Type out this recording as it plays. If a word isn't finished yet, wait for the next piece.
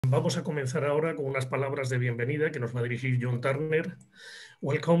Vamos a comenzar ahora con unas palabras de bienvenida que nos va a dirigir John Turner.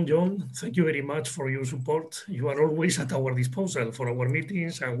 Welcome, John. Thank you very much for your support. You are always at our disposal for our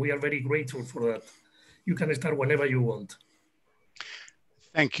meetings, and we are very grateful for that. You can start whenever you want.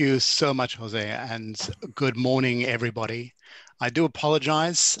 Thank you so much, Jose, and good morning, everybody. I do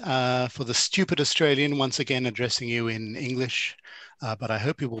apologize for the stupid Australian once again addressing you in English, but I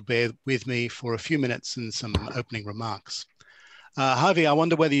hope you will bear with me for a few minutes and some opening remarks. Harvey, I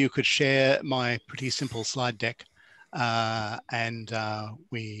wonder whether you could share my pretty simple slide deck and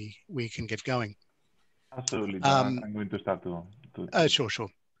we can get going. Absolutely, John. I'm going to start to sure. show.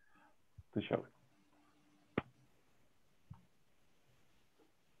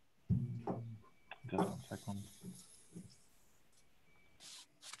 Just 1 second.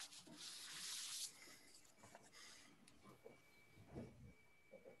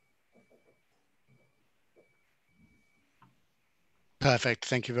 Perfect.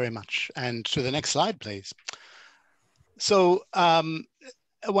 Thank you very much. And to the next slide, please. So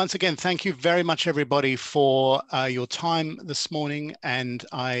once again, thank you very much, everybody, for your time this morning. And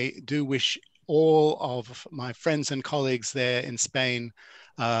I do wish all of my friends and colleagues there in Spain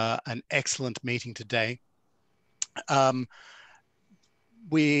an excellent meeting today.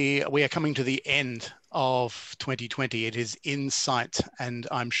 We are coming to the end of 2020. It is in sight, and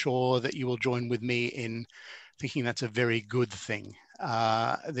I'm sure that you will join with me in thinking that's a very good thing.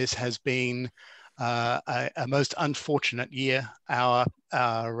 This has been a most unfortunate year. We'll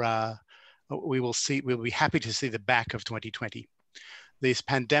be happy to see the back of 2020. This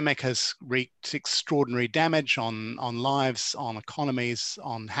pandemic has wreaked extraordinary damage on lives, on economies,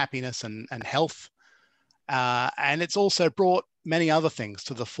 on happiness and health. And it's also brought many other things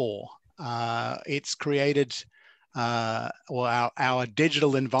to the fore. It's created, or our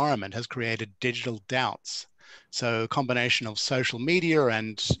digital environment has created digital doubts. So a combination of social media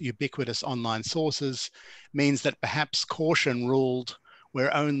and ubiquitous online sources means that perhaps caution ruled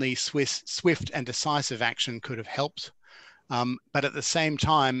where only swift and decisive action could have helped. But at the same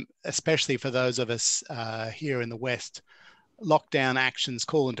time, especially for those of us here in the West, lockdown actions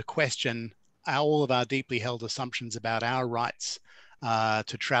call into question all of our deeply held assumptions about our rights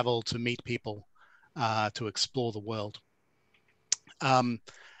to travel, to meet people, to explore the world.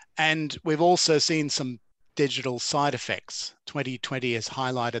 And we've also seen some digital side effects. 2020 has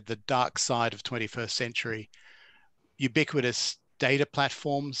highlighted the dark side of 21st century. Ubiquitous data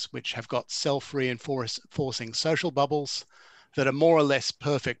platforms, which have got self-reinforcing social bubbles that are more or less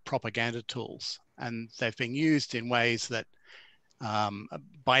perfect propaganda tools. And they've been used in ways that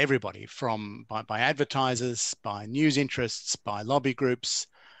by everybody, by advertisers, by news interests, by lobby groups,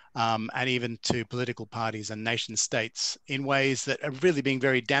 and even to political parties and nation states in ways that are really being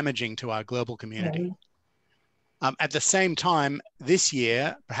very damaging to our global community. At the same time, this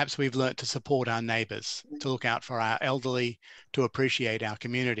year, perhaps we've learnt to support our neighbours, to look out for our elderly, to appreciate our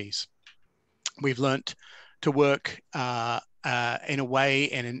communities. We've learnt to work in a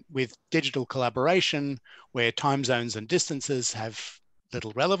way with digital collaboration where time zones and distances have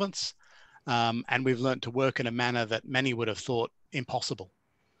little relevance. And we've learnt to work in a manner that many would have thought impossible.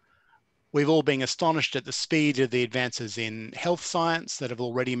 We've all been astonished at the speed of the advances in health science that have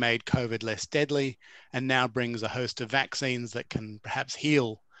already made COVID less deadly and now brings a host of vaccines that can perhaps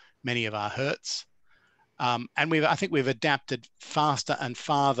heal many of our hurts. And I think we've adapted faster and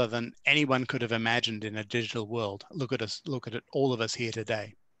farther than anyone could have imagined in a digital world. Look at us, look at all of us here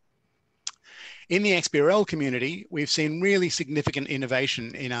today. In the XBRL community, we've seen really significant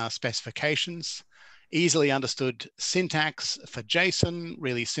innovation in our specifications, easily understood syntax for JSON,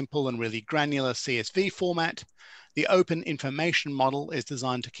 really simple and really granular CSV format. The open information model is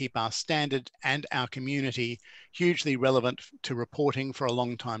designed to keep our standard and our community hugely relevant to reporting for a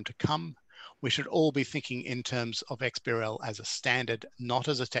long time to come. We should all be thinking in terms of XBRL as a standard, not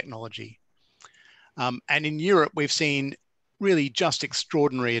as a technology. And in Europe, we've seen really just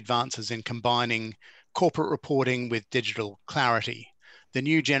extraordinary advances in combining corporate reporting with digital clarity. The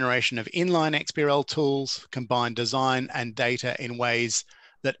new generation of inline XBRL tools combine design and data in ways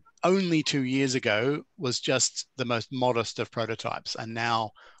that only 2 years ago was just the most modest of prototypes. And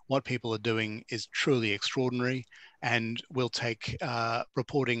now what people are doing is truly extraordinary and will take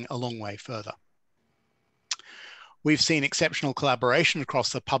reporting a long way further. We've seen exceptional collaboration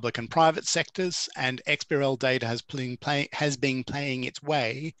across the public and private sectors, and XBRL data has been playing its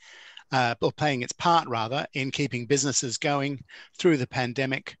way, or playing its part rather, in keeping businesses going through the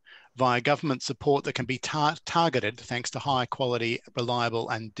pandemic via government support that can be targeted thanks to high quality, reliable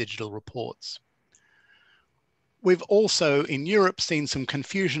and digital reports. We've also in Europe seen some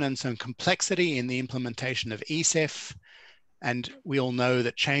confusion and some complexity in the implementation of ESEF. And we all know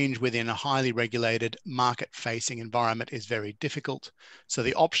that change within a highly regulated market-facing environment is very difficult. So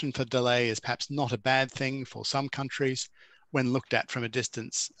the option for delay is perhaps not a bad thing for some countries when looked at from a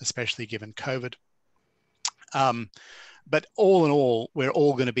distance, especially given COVID. But all in all, we're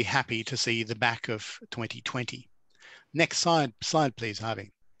all going to be happy to see the back of 2020. Next slide, please,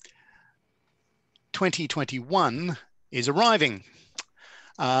 Harvey. 2021 is arriving,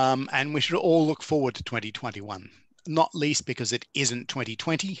 and we should all look forward to 2021, not least because it isn't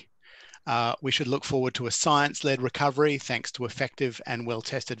 2020. We should look forward to a science-led recovery thanks to effective and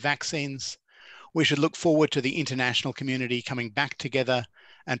well-tested vaccines. We should look forward to the international community coming back together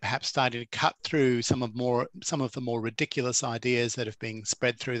and perhaps starting to cut through some of the more ridiculous ideas that have been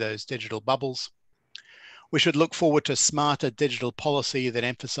spread through those digital bubbles. We should look forward to smarter digital policy that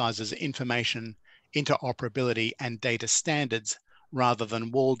emphasizes information, interoperability, and data standards rather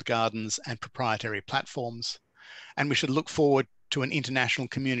than walled gardens and proprietary platforms. And we should look forward to an international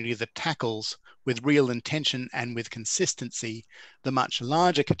community that tackles with real intention and with consistency the much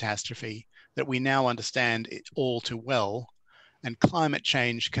larger catastrophe that we now understand all too well. And climate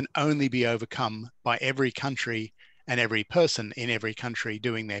change can only be overcome by every country and every person in every country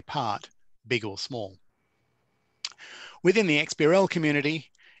doing their part, big or small. Within the XBRL community,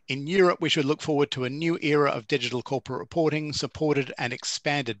 in Europe, we should look forward to a new era of digital corporate reporting supported and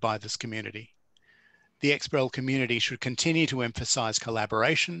expanded by this community. The XBRL community should continue to emphasize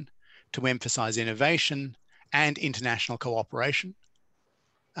collaboration, to emphasize innovation and international cooperation.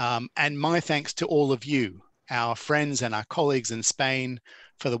 And my thanks to all of you, our friends and our colleagues in Spain,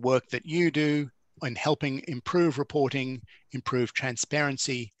 for the work that you do in helping improve reporting, improve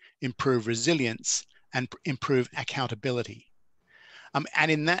transparency, improve resilience, and improve accountability.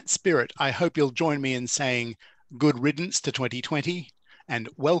 And in that spirit, I hope you'll join me in saying good riddance to 2020 and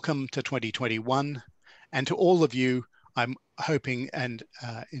welcome to 2021. And to all of you, I'm hoping and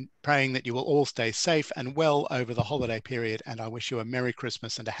praying that you will all stay safe and well over the holiday period. And I wish you a Merry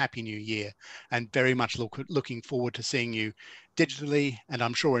Christmas and a Happy New Year, and very much looking forward to seeing you digitally and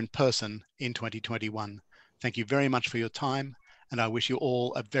I'm sure in person in 2021. Thank you very much for your time, and I wish you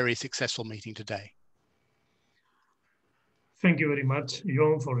all a very successful meeting today. Thank you very much,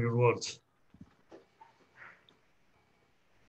 John, for your words.